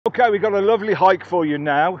Okay, we've got a lovely hike for you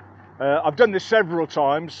now. I've done this several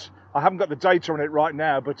times. I haven't got the data on it right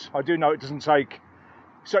now, but I do know it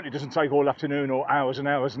certainly doesn't take all afternoon or hours and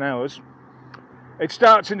hours and hours. It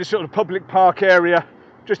starts in this sort of public park area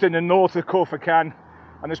just in the north of Khor Fakkan,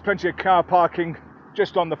 and there's plenty of car parking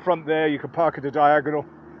just on the front there. You can park at a diagonal,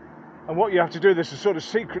 and what you have to do, there's a sort of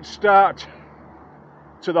secret start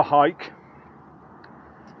to the hike,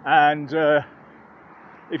 and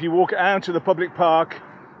if you walk out to the public park,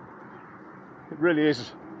 it really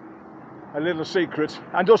is a little secret.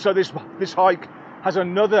 And also this hike has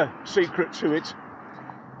another secret to it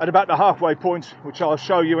at about the halfway point, which I'll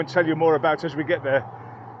show you and tell you more about as we get there.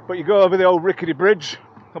 But you go over the old rickety bridge.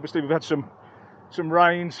 Obviously we've had some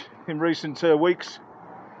rains in recent weeks,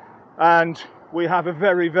 and we have a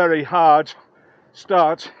very, very hard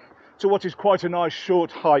start to what is quite a nice short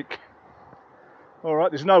hike. All right,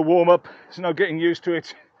 there's no warm-up, there's no getting used to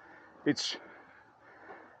it. It's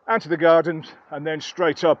out to the gardens and then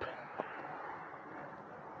straight up.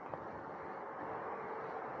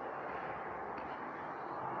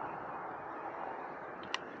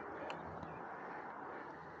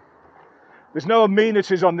 There's no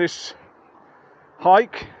amenities on this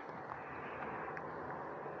hike.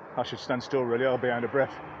 I should stand still really, I'll be out of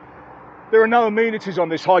breath. There are no amenities on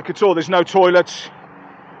this hike at all. There's no toilets.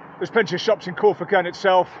 There's plenty of shops in Khor Fakkan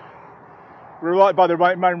itself. We're right by the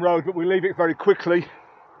main road, but we leave it very quickly.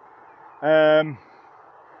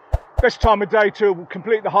 Best time of day to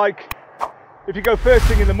complete the hike. If you go first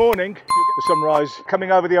thing in the morning, you'll get the sunrise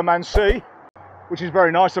coming over the Oman Sea, which is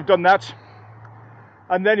very nice. I've done that.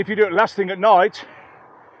 And then if you do it last thing at night,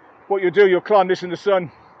 what you'll do, you'll climb this in the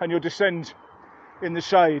sun and you'll descend in the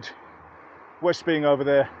shade, west being over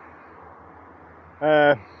there.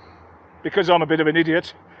 Because I'm a bit of an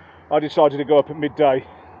idiot, I decided to go up at midday.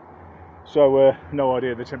 So no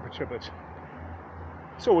idea the temperature, but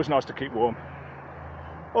it's always nice to keep warm.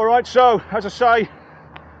 All right, so as I say,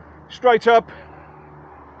 straight up.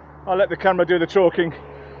 I'll let the camera do the talking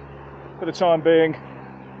for the time being.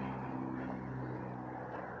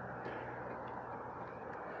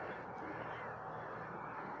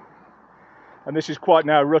 And this is quite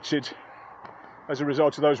now rutted as a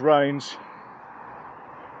result of those rains.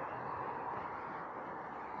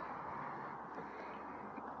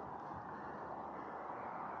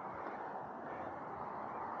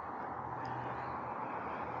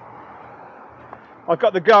 I've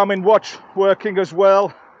got the Garmin watch working as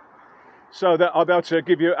well, so that I'll be able to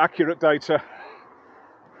give you accurate data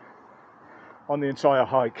on the entire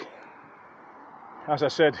hike. As I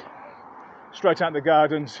said, straight out in the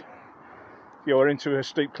gardens, you're into a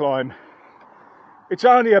steep climb. It's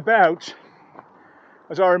only about,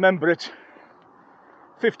 as I remember it,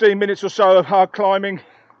 15 minutes or so of hard climbing.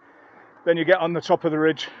 Then you get on the top of the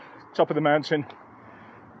ridge, top of the mountain,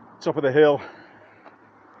 top of the hill,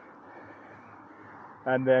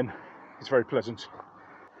 and then it's very pleasant.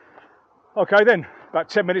 Okay then, about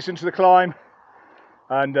 10 minutes into the climb,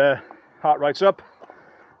 and heart rate's up,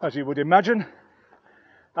 as you would imagine,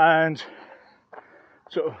 and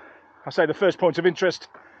sort of, I say the first point of interest,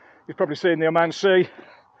 you've probably seen the Oman Sea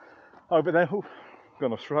over there. Oh,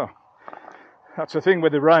 gone off trail. That's the thing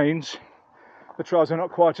with the rains, the trails are not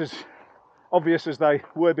quite as obvious as they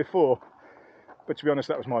were before, but to be honest,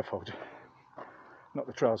 that was my fault, not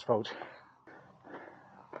the trail's fault.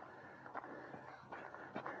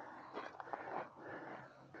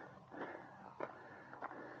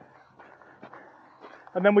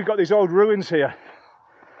 And then we've got these old ruins here.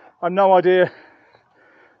 I've no idea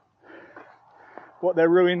what they're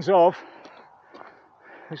ruins of.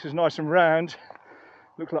 This is nice and round.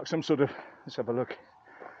 Looks like some sort of, let's have a look,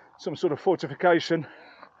 some sort of fortification.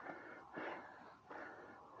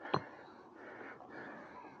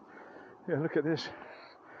 Yeah, look at this.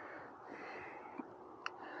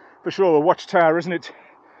 For sure a watchtower, isn't it?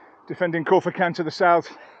 Defending Khor Fakkan to the south.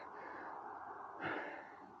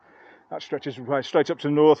 That stretches right straight up to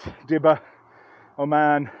the north, Dibba,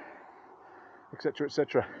 Oman, etc,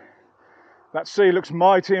 etc. That sea looks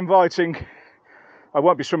mighty inviting. I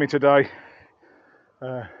won't be swimming today.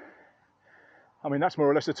 I mean, that's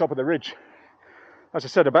more or less the top of the ridge. As I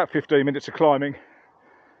said, about 15 minutes of climbing.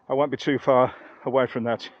 I won't be too far away from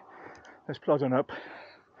that. Let's plod on up.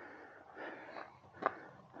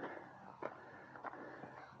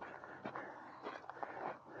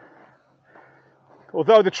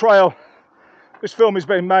 Although the trail, this film is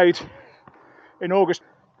being made in August,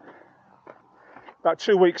 about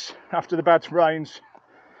 2 weeks after the bad rains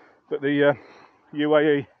that the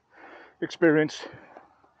UAE experienced,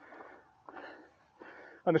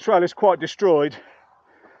 and the trail is quite destroyed,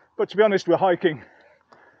 but to be honest, we're hiking,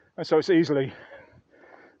 and so it's easily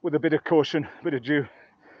with a bit of caution, a bit of due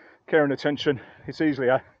care and attention, it's easily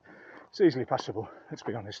passable, let's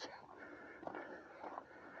be honest.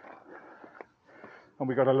 And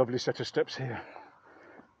we've got a lovely set of steps here.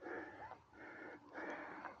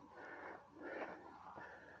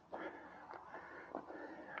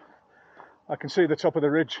 I can see the top of the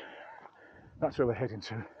ridge. That's where we're heading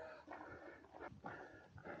to.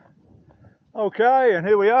 Okay, and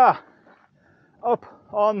here we are, up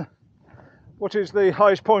on what is the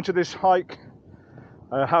highest point of this hike.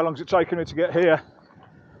 How long has it taken me to get here?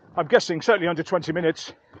 I'm guessing certainly under 20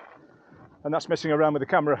 minutes, and that's messing around with the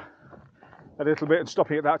camera a little bit and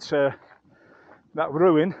stopping at that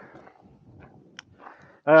ruin.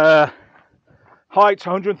 Height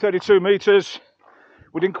 132 meters.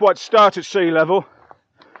 We didn't quite start at sea level,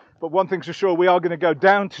 but one thing's for sure, we are going to go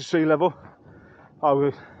down to sea level. I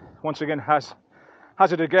would once again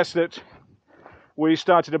hazard a guess that we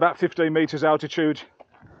started about 15 meters altitude.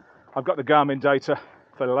 I've got the Garmin data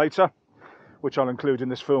for later, which I'll include in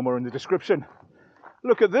this film or in the description.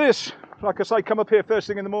 Look at this. Like I say, come up here first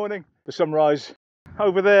thing in the morning. The sunrise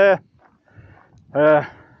over there.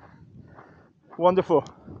 Wonderful.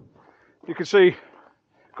 You can see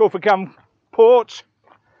Khor Fakkan port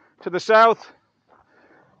to the south.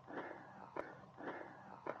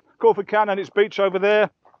 Khor Fakkan and its beach over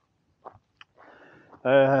there.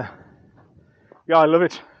 Yeah, I love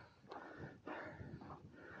it.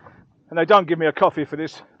 And they don't give me a coffee for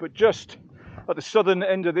this, but just at the southern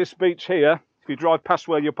end of this beach here, if you drive past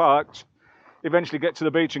where you're parked, eventually get to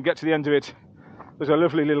the beach and get to the end of it, there's a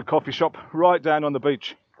lovely little coffee shop right down on the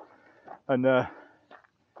beach. And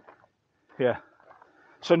yeah,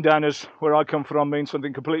 sundowners where I come from mean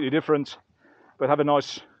something completely different, but have a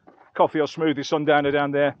nice coffee or smoothie sundowner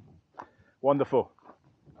down there. Wonderful.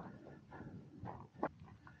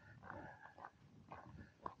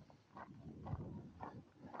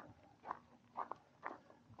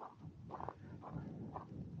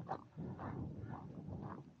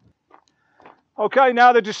 Okay,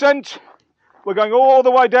 now the descent. We're going all the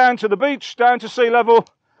way down to the beach, down to sea level.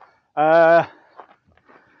 I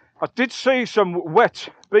did see some wet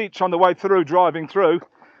beach on the way through, driving through,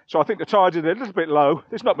 so I think the tide is a little bit low.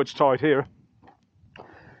 There's not much tide here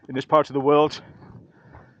in this part of the world,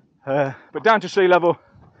 but down to sea level,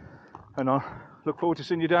 and I look forward to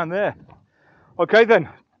seeing you down there. Okay then,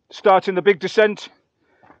 starting the big descent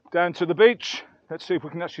down to the beach. Let's see if we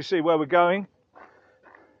can actually see where we're going.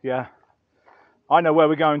 Yeah, I know where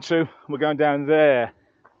we're going to. We're going down there.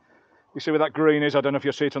 You see where that green is? I don't know if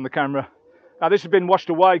you'll see it on the camera. Now this has been washed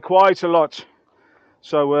away quite a lot,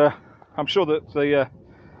 so I'm sure that the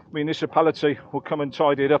municipality will come and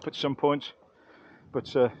tidy it up at some point.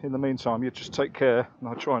 But in the meantime, you just take care, and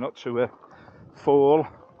I'll try not to fall.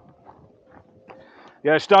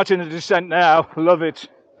 Yeah, starting the descent now. Love it.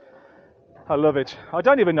 I love it. I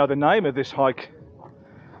don't even know the name of this hike,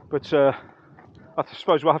 but I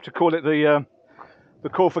suppose we'll have to call it the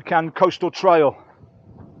Khor Fakkan Coastal Trail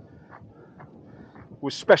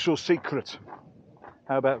with special secret.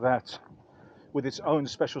 How about that? With its own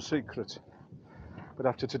special secret. But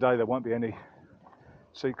after today there won't be any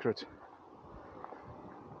secret.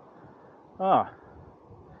 Ah,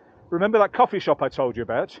 remember that coffee shop I told you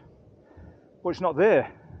about? Well, it's not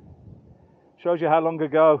there. Shows you how long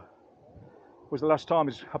ago was the last time.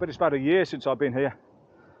 I bet it's about a year since I've been here.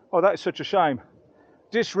 Oh, that is such a shame.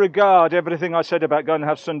 Disregard everything I said about going to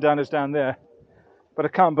have sundowners down there, but I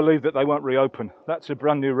can't believe that they won't reopen. That's a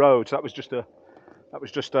brand new road. That was just a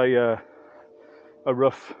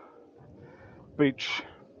rough beach,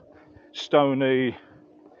 stony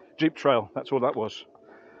jeep trail. That's all that was.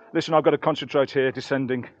 Listen, I've got to concentrate here,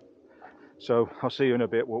 descending. So I'll see you in a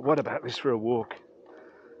bit. Well, what about this for a walk?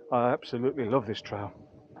 I absolutely love this trail.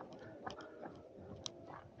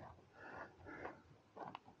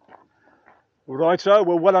 Righto,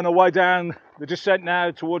 we're well on our way down the descent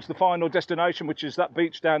now towards the final destination, which is that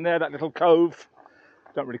beach down there, that little cove.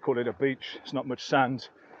 Don't really call it a beach, it's not much sand.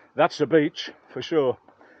 That's a beach for sure.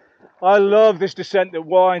 I love this descent that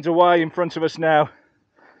winds away in front of us now.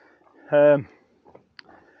 Yeah,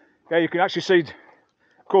 you can actually see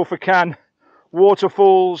Khor Fakkan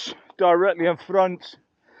waterfalls directly in front.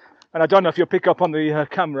 And I don't know if you'll pick up on the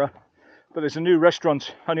camera, but there's a new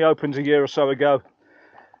restaurant only opened a year or so ago,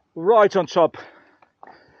 right on top.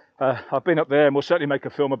 I've been up there and we'll certainly make a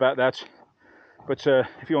film about that. But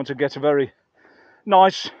if you want to get a very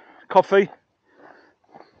nice coffee,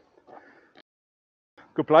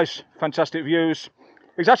 good place, fantastic views.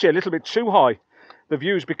 It's actually a little bit too high. The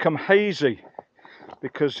views become hazy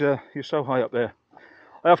because you're so high up there.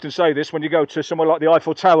 I often say this when you go to somewhere like the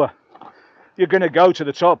Eiffel Tower. you're going to go to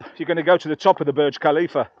the top. You're going to go to the top of the Burj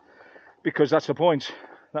Khalifa, because that's the point.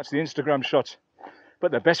 That's the Instagram shot.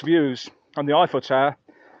 But the best views on the Eiffel Tower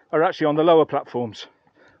are actually on the lower platforms,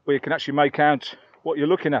 where you can actually make out what you're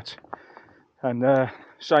looking at. And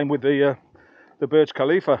same with the Burj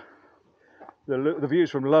Khalifa. The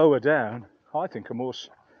views from lower down, I think, are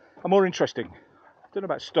more interesting. I don't know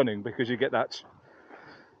about stunning, because you get that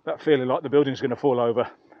feeling like the building's going to fall over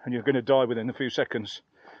and you're going to die within a few seconds.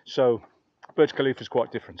 So Burj Khalifa is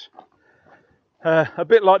quite different. A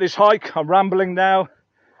bit like this hike, I'm rambling now,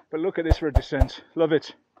 but look at this for a descent. Love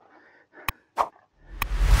it.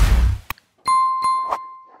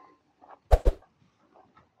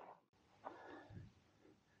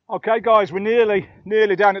 Okay guys, we're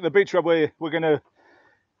nearly down at the beach where we're going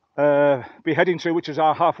to be heading to, which is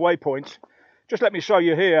our halfway point. Just let me show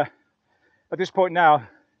you here at this point now.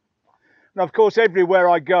 Now of course everywhere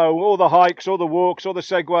I go, all the hikes, all the walks, all the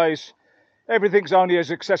segways, everything's only as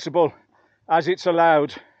accessible as it's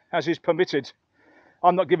allowed, as is permitted.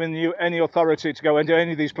 I'm not giving you any authority to go into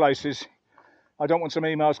any of these places. I don't want some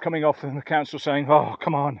emails coming off from the council saying, oh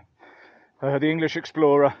come on, the English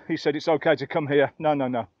explorer, he said it's okay to come here. No, no,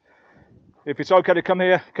 no. If it's okay to come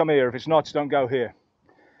here, come here. If it's not, don't go here.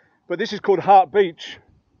 But this is called Hart Beach.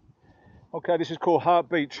 Okay, this is called Hart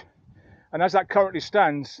Beach. And as that currently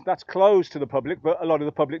stands, that's closed to the public, but a lot of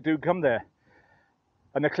the public do come there.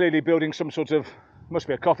 And they're clearly building some sort of, must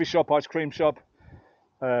be a coffee shop, ice cream shop.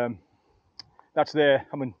 That's there.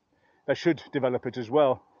 I mean, they should develop it as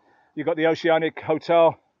well. You've got the Oceanic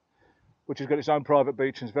Hotel, which has got its own private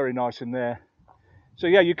beach and it's very nice in there. So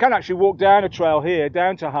yeah, you can actually walk down a trail here,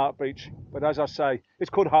 down to Hart Beach. But as I say, it's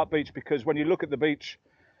called Hart Beach because when you look at the beach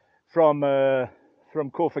from Khor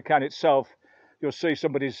Fakkan itself, you'll see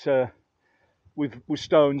somebody's with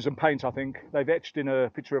stones and paint, I think. They've etched in a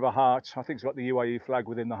picture of a heart. I think it's got the UAE flag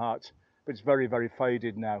within the heart, but it's very, very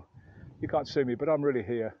faded now. You can't see me, but I'm really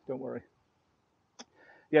here, don't worry.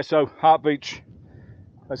 Yeah, so Hart Beach,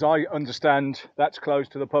 as I understand, that's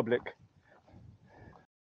closed to the public.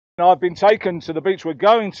 Now, I've been taken to the beach we're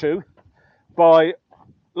going to by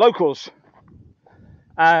locals,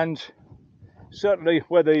 and certainly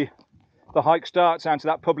where the hike starts down to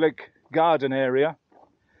that public garden area,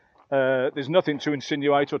 there's nothing to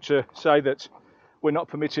insinuate or to say that we're not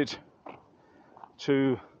permitted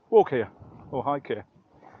to walk here or hike here.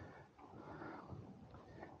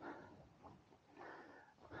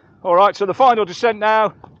 All right, so the final descent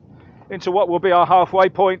now into what will be our halfway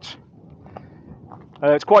point.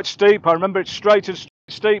 It's quite steep. I remember it's straight and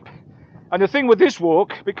steep. And the thing with this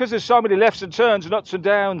walk, because there's so many lefts and turns and ups and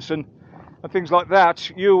downs and things like that,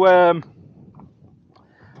 I'm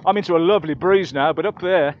into a lovely breeze now, but up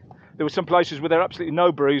there were some places where there's absolutely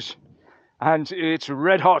no breeze and it's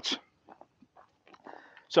red hot.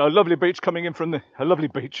 So a lovely breeze coming in from a lovely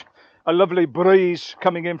breeze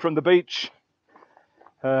coming in from the beach.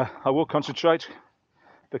 I will concentrate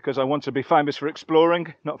because I want to be famous for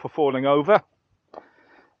exploring, not for falling over.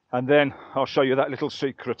 And then I'll show you that little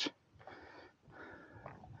secret. Do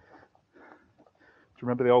you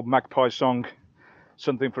remember the old Magpie song?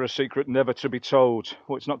 Something for a secret never to be told.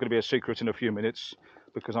 Well, it's not going to be a secret in a few minutes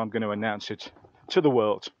because I'm going to announce it to the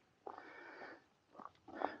world.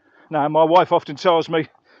 Now, my wife often tells me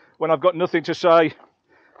when I've got nothing to say,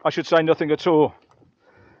 I should say nothing at all.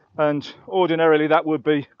 And ordinarily that would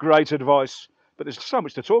be great advice, but there's so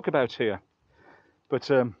much to talk about here.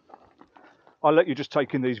 But I'll let you just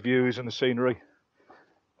take in these views and the scenery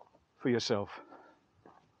for yourself.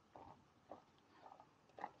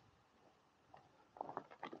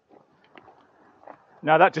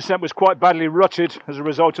 Now that descent was quite badly rutted as a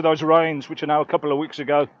result of those rains, which are now a couple of weeks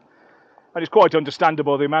ago. And it's quite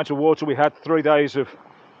understandable, the amount of water we had, 3 days of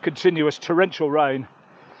continuous torrential rain.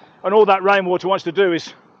 And all that rainwater wants to do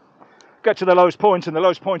is get to the lowest point, and the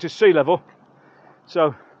lowest point is sea level.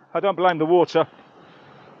 So I don't blame the water,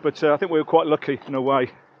 but I think we were quite lucky in a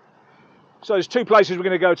way. So there's two places we're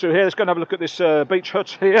going to go to here. Let's go and have a look at this beach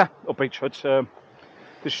hut here, or beach hut,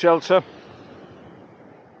 this shelter.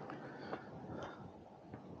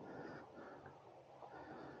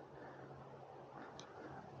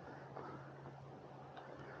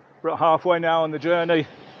 We're at halfway now on the journey.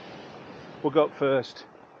 We'll go up first.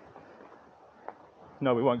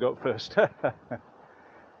 No, we won't go up first.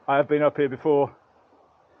 I have been up here before,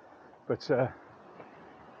 but to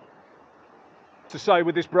say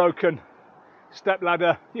with this broken step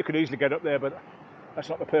ladder, you could easily get up there, but that's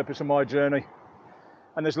not the purpose of my journey.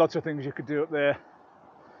 And there's lots of things you could do up there.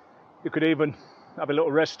 You could even have a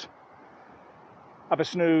little rest, have a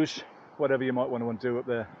snooze, whatever you might want to do up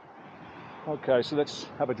there. Okay, so let's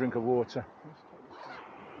have a drink of water.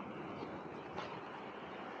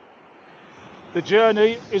 The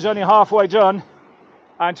journey is only halfway done,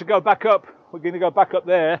 and to go back up, we're going to go back up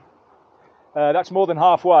there. That's more than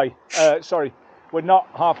halfway. Sorry, we're not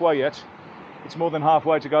halfway yet. It's more than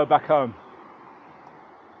halfway to go back home.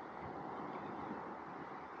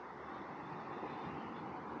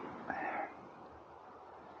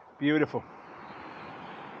 Beautiful.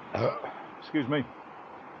 Excuse me.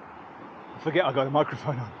 I forget I got a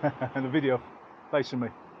microphone on and the video facing me.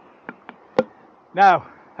 Now,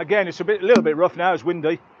 again, it's a little bit rough now. It's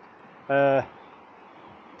windy. I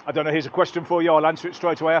don't know. Here's a question for you. I'll answer it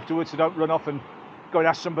straight away afterwards. So don't run off and go and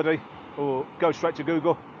ask somebody or go straight to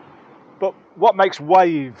Google. But what makes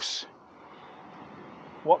waves?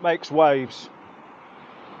 What makes waves?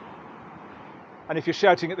 And if you're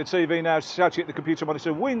shouting at the TV now, shouting at the computer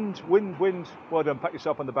monitor, wind, wind, wind, well done, pat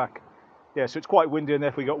yourself on the back. Yeah, so it's quite windy and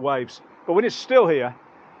therefore you've got waves. But when it's still here,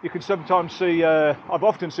 you can sometimes see, I've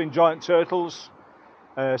often seen giant turtles,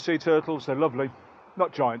 sea turtles, they're lovely.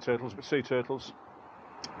 Not giant turtles, but sea turtles.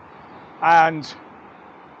 And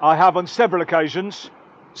I have on several occasions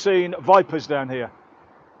seen vipers down here.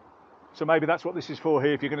 So maybe that's what this is for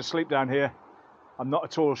here, if you're going to sleep down here. I'm not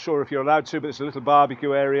at all sure if you're allowed to, but it's a little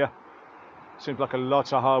barbecue area. Seems like a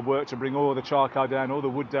lot of hard work to bring all the charcoal down, all the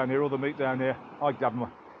wood down here, all the meat down here. I'd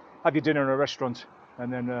have your dinner in a restaurant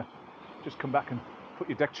and then just come back and put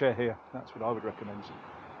your deck chair here. That's what I would recommend.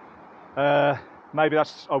 Maybe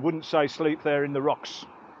that's, I wouldn't say sleep there in the rocks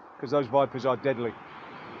because those vipers are deadly.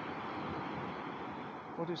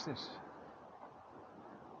 What is this?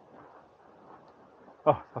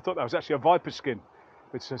 Oh, I thought that was actually a viper skin,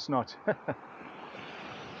 but it's not.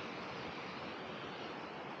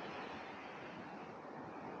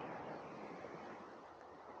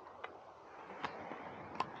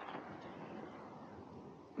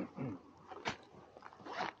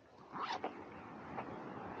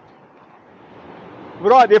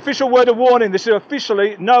 Right, the official word of warning, this is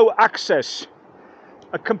officially no access.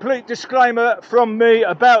 A complete disclaimer from me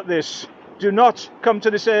about this. Do not come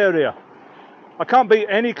to this area. I can't be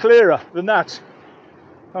any clearer than that.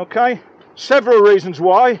 Okay, several reasons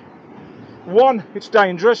why. One, it's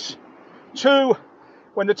dangerous. Two,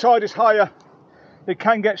 when the tide is higher, it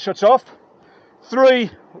can get shut off.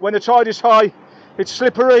 Three, when the tide is high, it's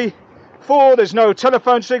slippery. Four, there's no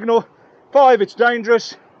telephone signal. Five, it's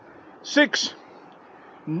dangerous. Six,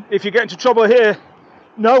 if you get into trouble here,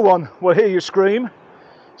 no one will hear you scream.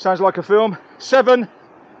 Sounds like a film. Seven,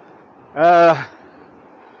 I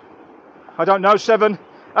don't know, 7.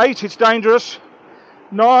 8, it's dangerous.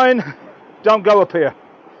 9, don't go up here.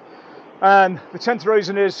 And the 10th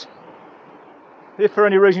reason is, if for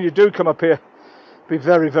any reason you do come up here, be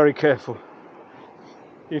very, very careful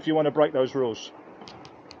if you want to break those rules.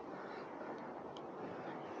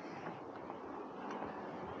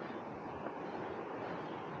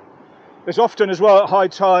 There's often as well at high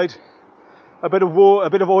tide a bit of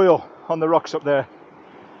oil on the rocks up there.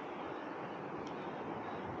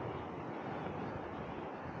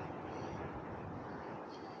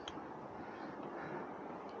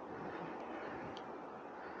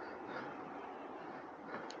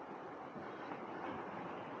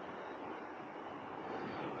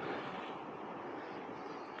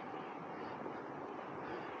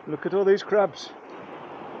 Look at all these crabs.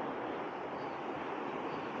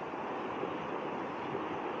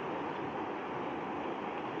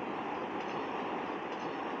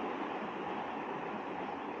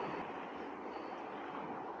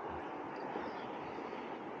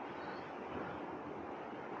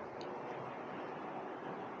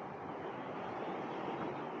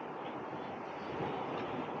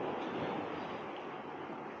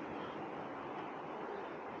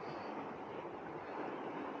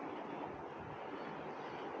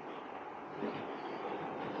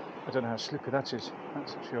 I don't know how slippery that is.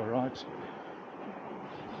 That's actually all right.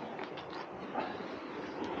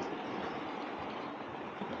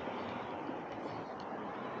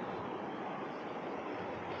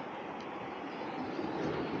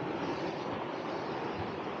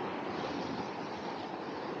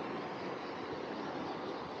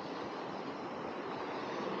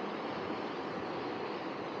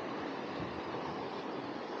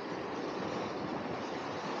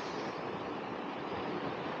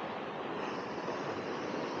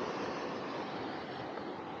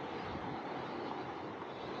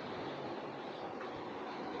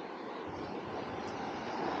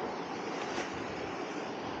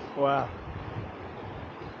 Wow.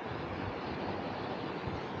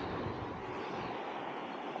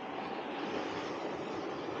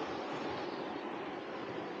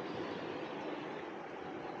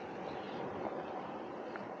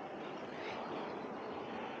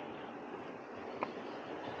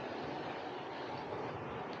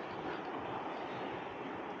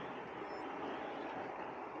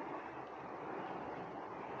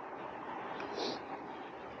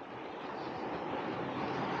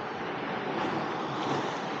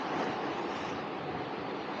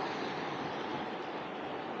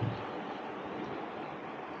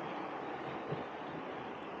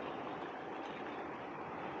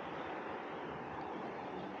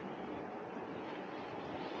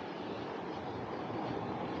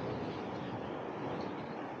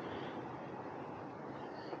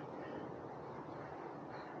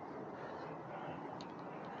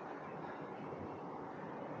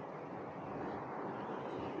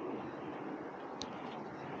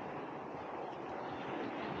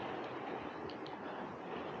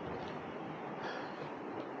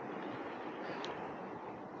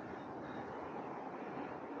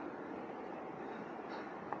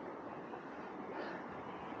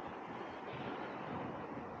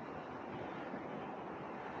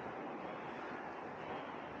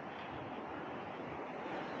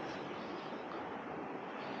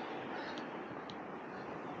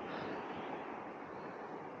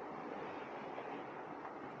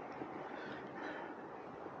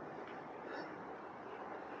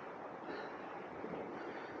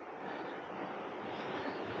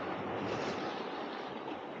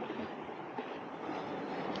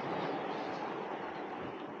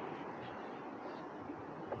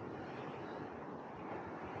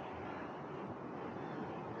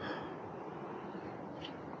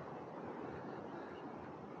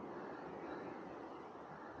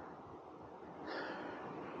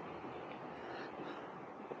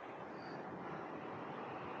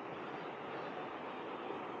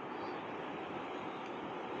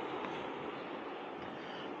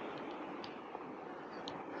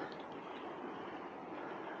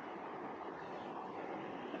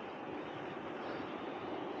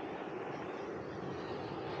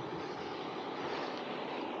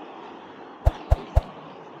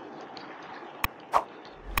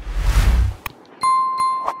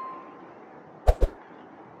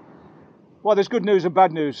 Well, there's good news and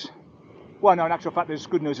bad news. Well, no, in actual fact, there's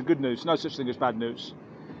good news and good news. No such thing as bad news.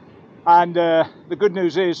 And the good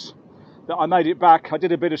news is that I made it back. I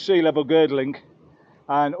did a bit of sea level girdling,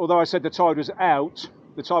 and although I said the tide was out,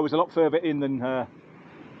 the tide was a lot further in than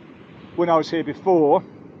when I was here before.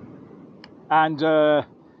 And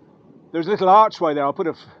there's a little archway there. I'll put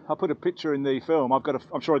a picture in the film.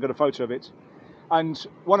 I'm sure I got a photo of it. And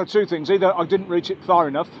one of two things: either I didn't reach it far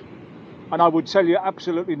enough, and I would tell you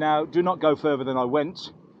absolutely now, do not go further than I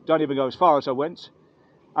went. Don't even go as far as I went.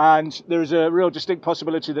 And there is a real distinct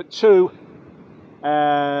possibility that two,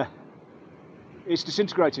 it's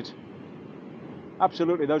disintegrated.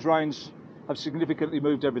 Absolutely, those rains have significantly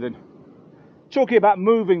moved everything. Talking about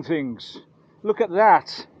moving things, look at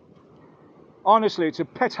that. Honestly, it's a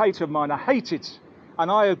pet hate of mine. I hate it. And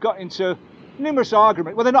I have got into numerous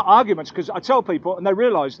arguments. Well, they're not arguments, because I tell people and they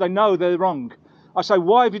realise, they know they're wrong. I say,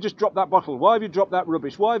 why have you just dropped that bottle? Why have you dropped that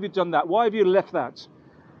rubbish? Why have you done that? Why have you left that?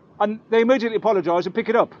 And they immediately apologise and pick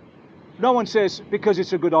it up. No one says because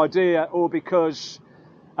it's a good idea, or because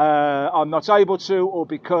I'm not able to, or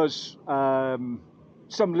because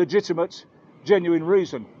some legitimate, genuine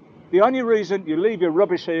reason. The only reason you leave your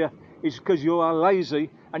rubbish here is because you are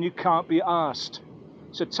lazy and you can't be arsed.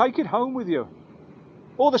 So take it home with you.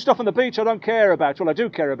 All the stuff on the beach I don't care about. Well, I do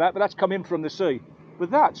care about, but that's come in from the sea.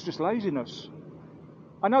 But that's just laziness.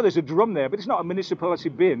 I know there's a drum there, but it's not a municipality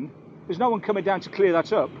bin. There's no one coming down to clear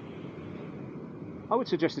that up. I would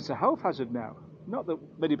suggest it's a health hazard now. Not that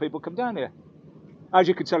many people come down here. As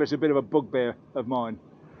you can tell, it's a bit of a bugbear of mine.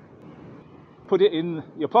 Put it in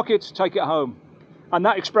your pocket, take it home. And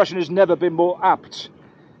that expression has never been more apt.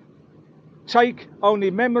 Take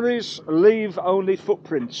only memories, leave only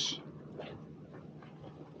footprints.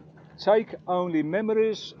 Take only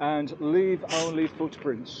memories and leave only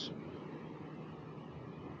footprints.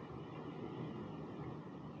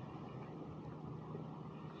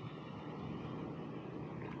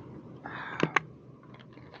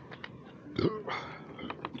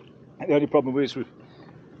 The only problem is with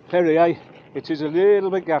Perrier, it is a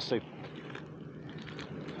little bit gassy.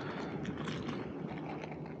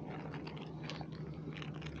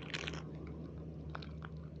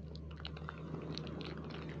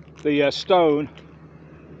 The stone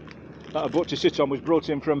that I bought to sit on was brought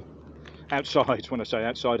in from outside. When I say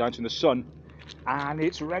outside, out in the sun, and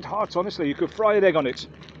it's red hot. Honestly, you could fry an egg on it.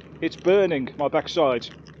 It's burning my backside.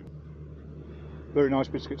 Very nice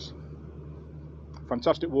biscuits.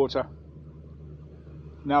 Fantastic water.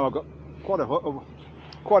 Now I've got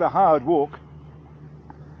quite a hard walk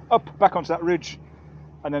up back onto that ridge,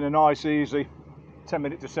 and then a nice easy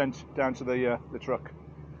 10-minute descent down to the truck.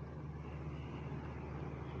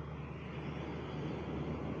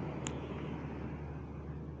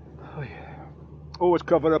 Oh yeah. Always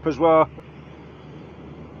cover up as well.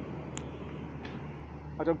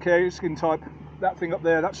 I don't care your skin type. That thing up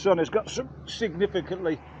there, that sun has got some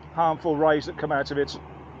significantly harmful rays that come out of it.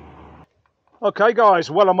 Okay guys,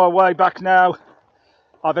 well on my way back now.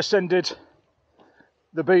 I've ascended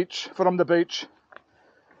the beach, from the beach,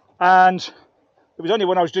 and it was only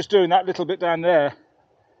when I was just doing that little bit down there,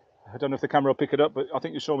 I don't know if the camera will pick it up, but I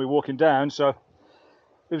think you saw me walking down, so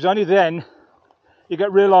it was only then you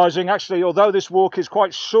get realising, actually, although this walk is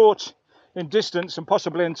quite short in distance and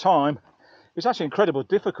possibly in time, it's actually incredibly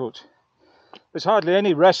difficult. There's hardly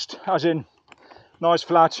any rest, as in nice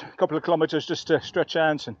flat, a couple of kilometres just to stretch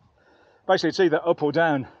out, and basically it's either up or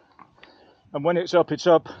down. And when it's up,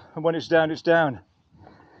 and when it's down, it's down.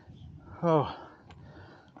 Oh,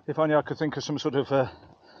 if only I could think of some sort of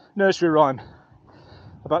nursery rhyme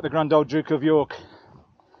about the grand old Duke of York.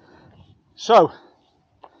 So,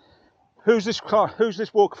 who's this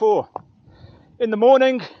walk for? In the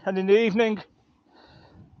morning and in the evening,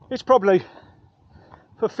 it's probably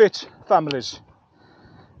for fit families.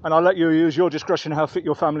 And I'll let you use your discretion how fit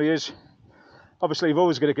your family is. Obviously, you've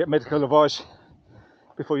always got to get medical advice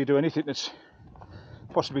before you do anything that's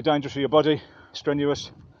possibly dangerous for your body, strenuous.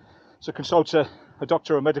 So consult a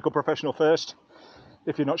doctor or a medical professional first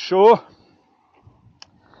if you're not sure.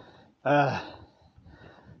 Coming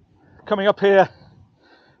up here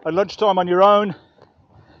at lunchtime on your own,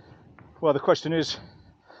 well, the question is,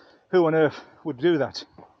 who on earth would do that?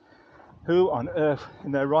 Who on earth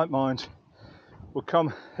in their right mind would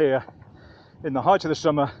come here in the height of the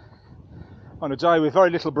summer on a day with very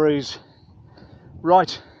little breeze,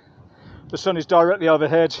 right, the sun is directly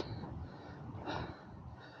overhead.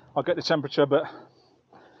 I'll get the temperature, but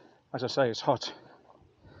as I say, it's hot.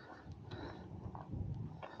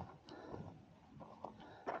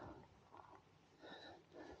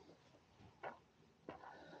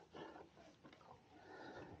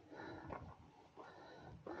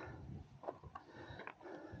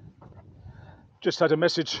 Just had a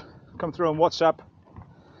message come through on WhatsApp.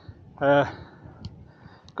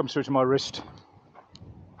 Comes through to my wrist,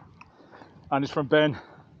 and it's from Ben,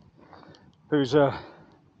 who's let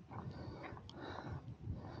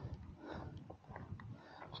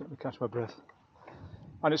me catch my breath.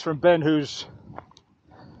 And it's from Ben, who's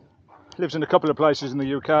lives in a couple of places in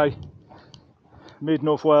the UK,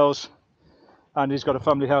 North Wales, and he's got a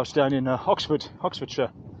family house down in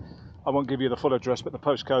Oxfordshire. I won't give you the full address, but the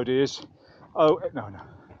postcode is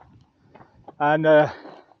and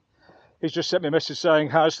he's just sent me a message saying,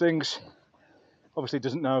 how's things? Obviously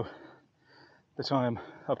doesn't know that I am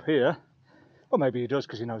up here, or maybe he does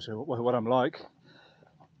because he knows what I'm like,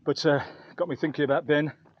 but got me thinking about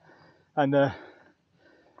Ben. And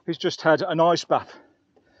he's just had an ice bath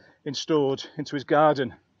installed into his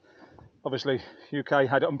garden. Obviously UK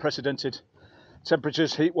had unprecedented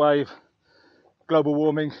temperatures, heat wave, global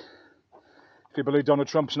warming. If you believe Donald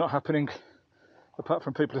Trump's not happening, apart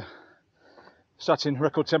from people sat in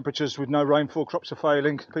record temperatures with no rainfall, crops are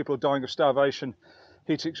failing, people are dying of starvation,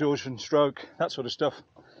 heat exhaustion, stroke, that sort of stuff.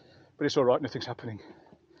 But it's all right, nothing's happening.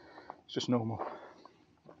 It's just normal.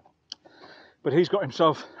 But he's got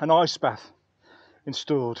himself an ice bath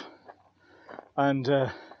installed, and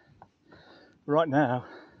right now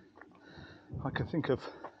I can think of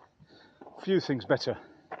a few things better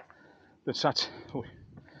than sat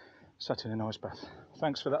in an ice bath.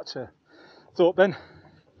 Thanks for that thought, Ben.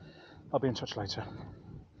 I'll be in touch later.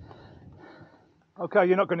 Okay,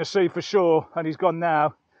 you're not going to see for sure, and he's gone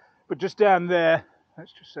now, but just down there,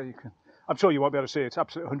 let's just say you can, I'm sure you won't be able to see it,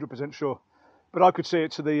 absolutely 100% sure, but I could see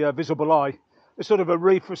it to the visible eye. There's sort of a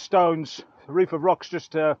reef of stones, a reef of rocks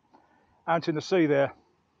just out in the sea there,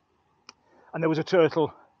 and there was a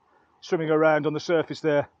turtle swimming around on the surface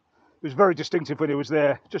there. It was very distinctive when it was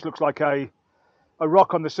there. It just looks like a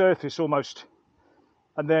rock on the surface almost,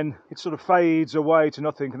 and then it sort of fades away to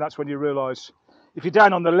nothing, and that's when you realise, if you're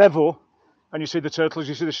down on the level and you see the turtles,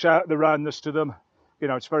 you see the roundness to them, you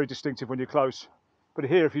know, it's very distinctive when you're close. But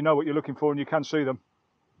here, if you know what you're looking for and you can see them,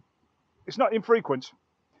 it's not infrequent,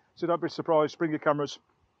 so don't be surprised. Bring your cameras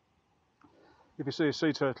if you see a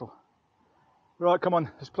sea turtle. Right, come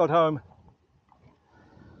on, let's plod home.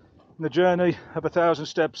 In the journey of 1,000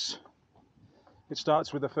 steps, it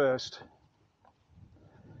starts with the first.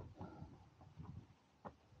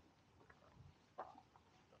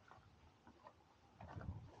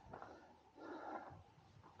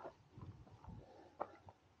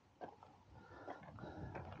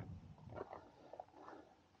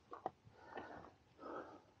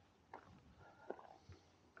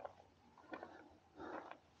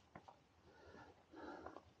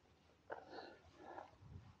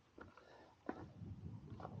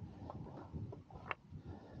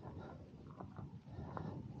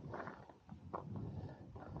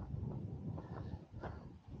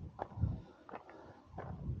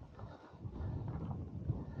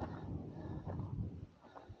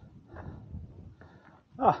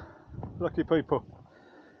 Ah, lucky people.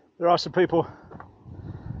 There are some people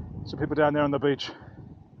down there on the beach.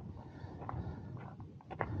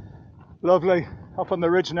 Lovely, up on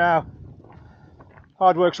the ridge now.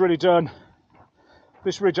 Hard work's really done.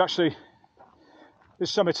 This ridge actually,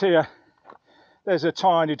 this summit here, there's a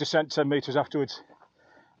tiny descent 10 metres afterwards,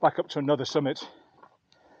 back up to another summit.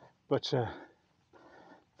 But for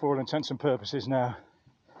all intents and purposes now,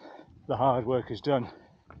 the hard work is done.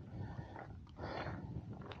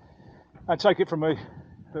 And take it from me,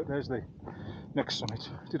 look, there's the next summit.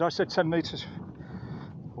 Did I say 10 metres?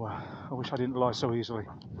 Wow, I wish I didn't lie so easily.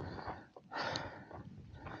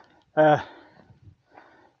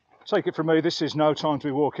 Take it from me, this is no time to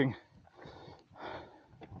be walking.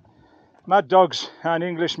 Mad dogs and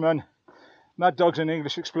Englishmen, mad dogs and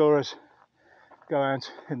English explorers go out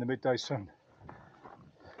in the midday sun.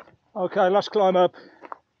 Okay, last climb up,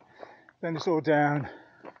 then it's all down.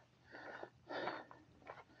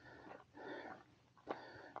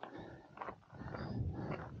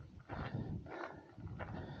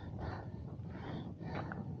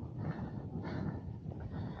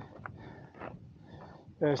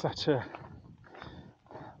 There's that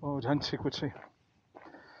old antiquity.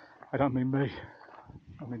 I don't mean me,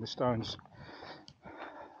 I mean the stones.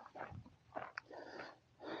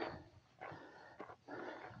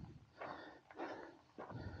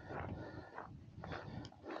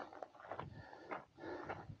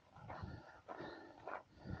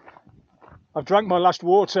 I've drank my last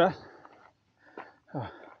water.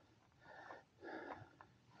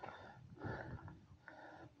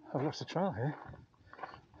 I've lost the trail here.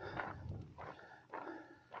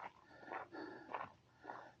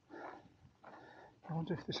 I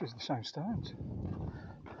wonder if this is the same stones.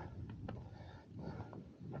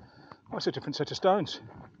 What's a different set of stones?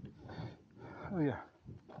 Oh yeah.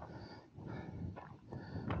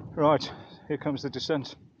 Right, here comes the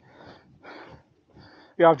descent.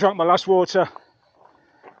 Yeah, I've drunk my last water.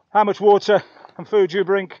 How much water and food you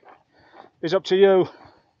drink is up to you,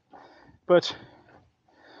 but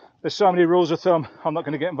there's so many rules of thumb. I'm not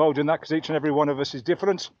going to get involved in that because each and every one of us is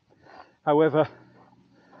different. However,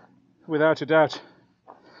 without a doubt,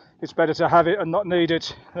 it's better to have it and not need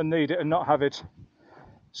it than need it and not have it.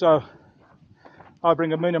 So I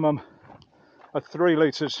bring a minimum of 3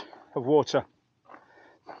 litres of water.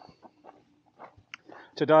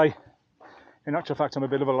 Today, in actual fact, I'm a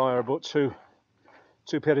bit of a liar. I bought two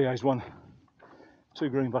Perriers, 2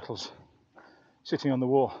 green bottles sitting on the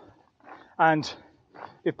wall. And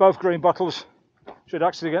if both green bottles should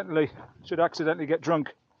accidentally get drunk,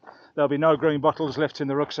 there'll be no green bottles left in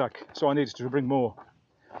the rucksack. So I needed to bring more.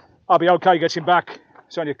 I'll be okay getting back.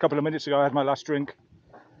 It's only a couple of minutes ago I had my last drink.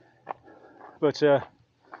 But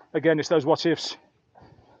again, it's those what ifs.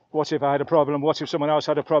 What if I had a problem? What if someone else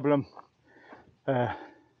had a problem?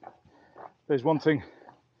 There's one thing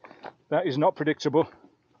that is not predictable,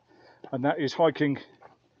 and that is hiking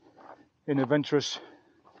in adventurous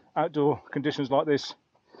outdoor conditions like this.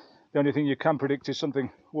 The only thing you can predict is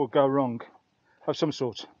something will go wrong of some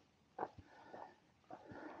sort.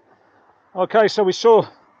 Okay, so we saw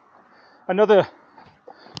another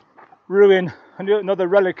ruin, another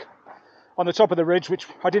relic on the top of the ridge, which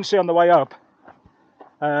I didn't see on the way up.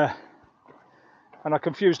 And I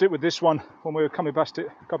confused it with this one when we were coming past it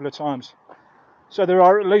a couple of times. So there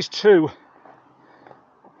are at least 2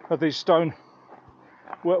 of these stone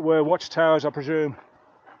were watchtowers, I presume.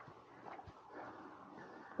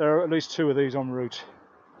 There are at least 2 of these en route.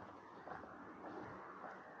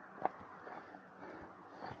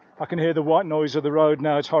 I can hear the white noise of the road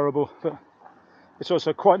now. It's horrible, but it's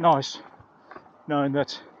also quite nice knowing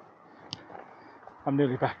that I'm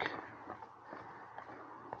nearly back.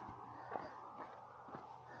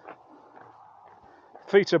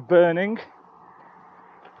 Feet are burning,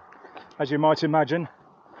 as you might imagine,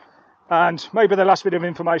 and maybe the last bit of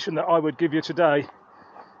information that I would give you today,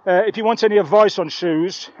 if you want any advice on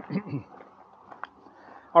shoes,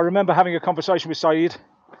 I remember having a conversation with Saeed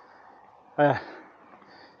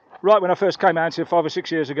right when I first came out here 5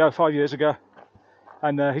 years ago,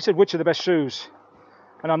 and he said, which are the best shoes?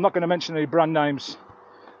 And I'm not going to mention any brand names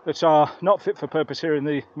that are not fit for purpose here in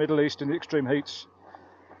the Middle East in the extreme heats,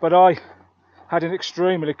 but I had an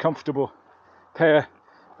extremely comfortable pair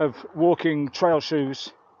of walking trail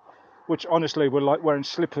shoes, which honestly were like wearing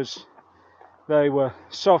slippers. They were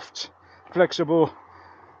soft, flexible,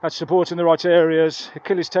 had support in the right areas,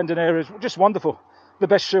 Achilles tendon areas, just wonderful. The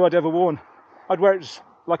best shoe I'd ever worn. I'd wear it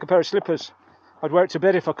like a pair of slippers. I'd wear it to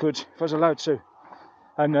bed if I could, if I was allowed to.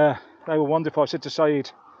 And they were wonderful. I said to Saeed,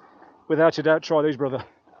 without a doubt, try these, brother.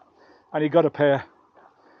 And he got a pair.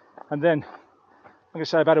 And then, I'm going to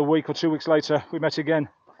say about a week or 2 weeks later, we met again.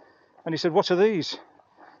 And he said, what are these?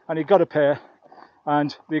 And he got a pair.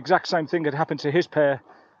 And the exact same thing had happened to his pair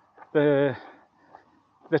that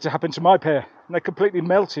had happened to my pair. And they completely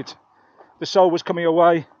melted. The sole was coming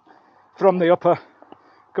away from the upper,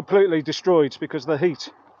 completely destroyed because of the heat.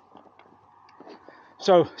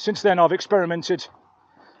 So since then I've experimented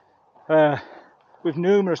with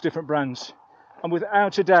numerous different brands, and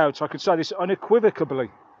without a doubt I could say this unequivocally,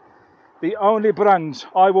 the only brands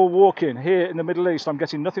I will walk in here in the Middle East, I'm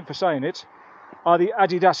getting nothing for saying it, are the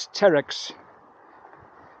Adidas Terex.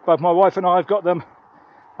 Both my wife and I have got them,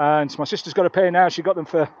 and my sister's got a pair now. She got them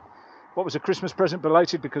for what was a Christmas present,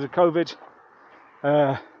 belated because of COVID.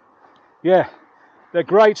 Yeah, they're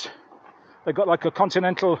great. They've got like a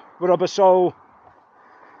continental rubber sole,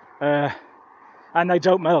 and they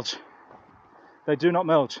don't melt. They do not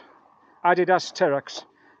melt. Adidas Terex.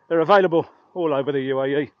 They're available all over the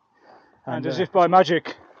UAE. And as if by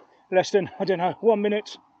magic, less than, I don't know, 1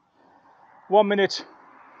 minute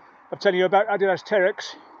of telling you about Adidas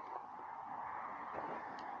Terex,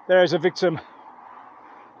 there is a victim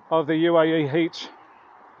of the UAE heat.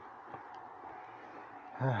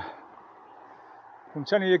 I'm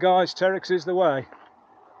telling you guys, Terex is the way.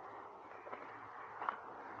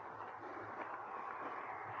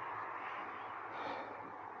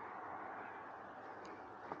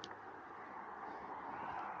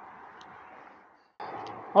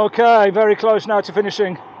 Okay, very close now to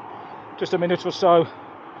finishing. Just a minute or so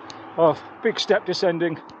of big step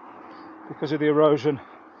descending because of the erosion.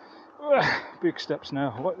 Big steps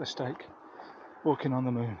now, what the stake. Walking on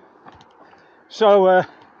the moon. So,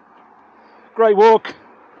 great walk.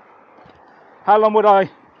 How long would I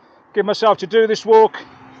give myself to do this walk?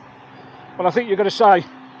 Well, I think you're going to say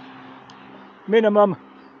minimum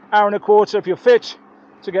hour and a quarter if you're fit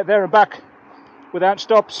to get there and back without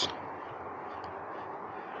stops.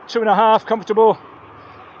 2.5 comfortable.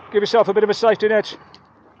 Give yourself a bit of a safety net.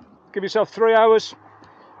 Give yourself 3 hours.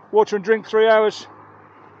 Water and drink 3 hours.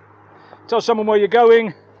 Tell someone where you're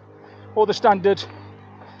going. All the standard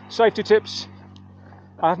safety tips.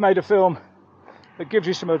 I've made a film that gives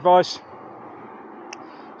you some advice,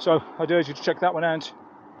 so I'd urge you to check that one out.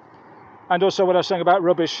 And also what I was saying about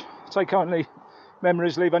rubbish. Take only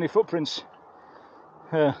memories, leave any footprints.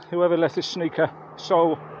 Whoever left this sneaker,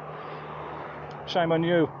 sole, shame on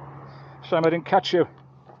you. Shame I didn't catch you.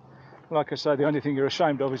 Like I say, the only thing you're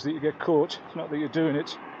ashamed of is that you get caught, not that you're doing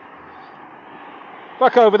it.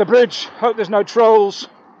 Back over the bridge. Hope there's no trolls.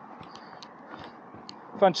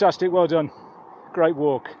 Fantastic, well done. Great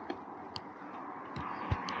walk.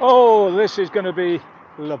 Oh, this is going to be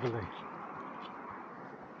lovely.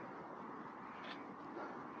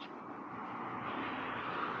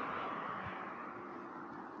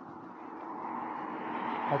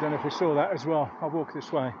 I don't know if you saw that as well. I walk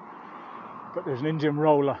this way, but there's an Indian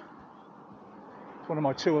roller. It's one of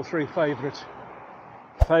my 2 or 3 favourite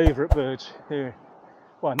birds here.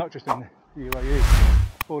 Well, not just in the UAE,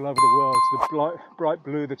 all over the world. It's the bright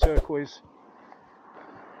blue, the turquoise.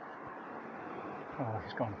 Oh,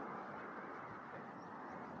 he's gone.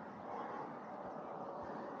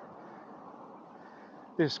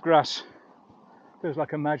 This grass feels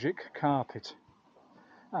like a magic carpet.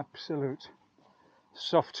 Absolute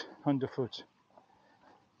soft underfoot.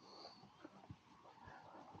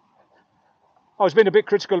 I was being a bit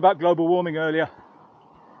critical about global warming earlier,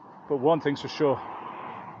 but one thing's for sure,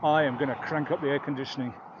 I am going to crank up the air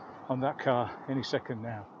conditioning on that car any second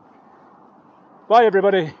now. Bye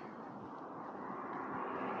everybody.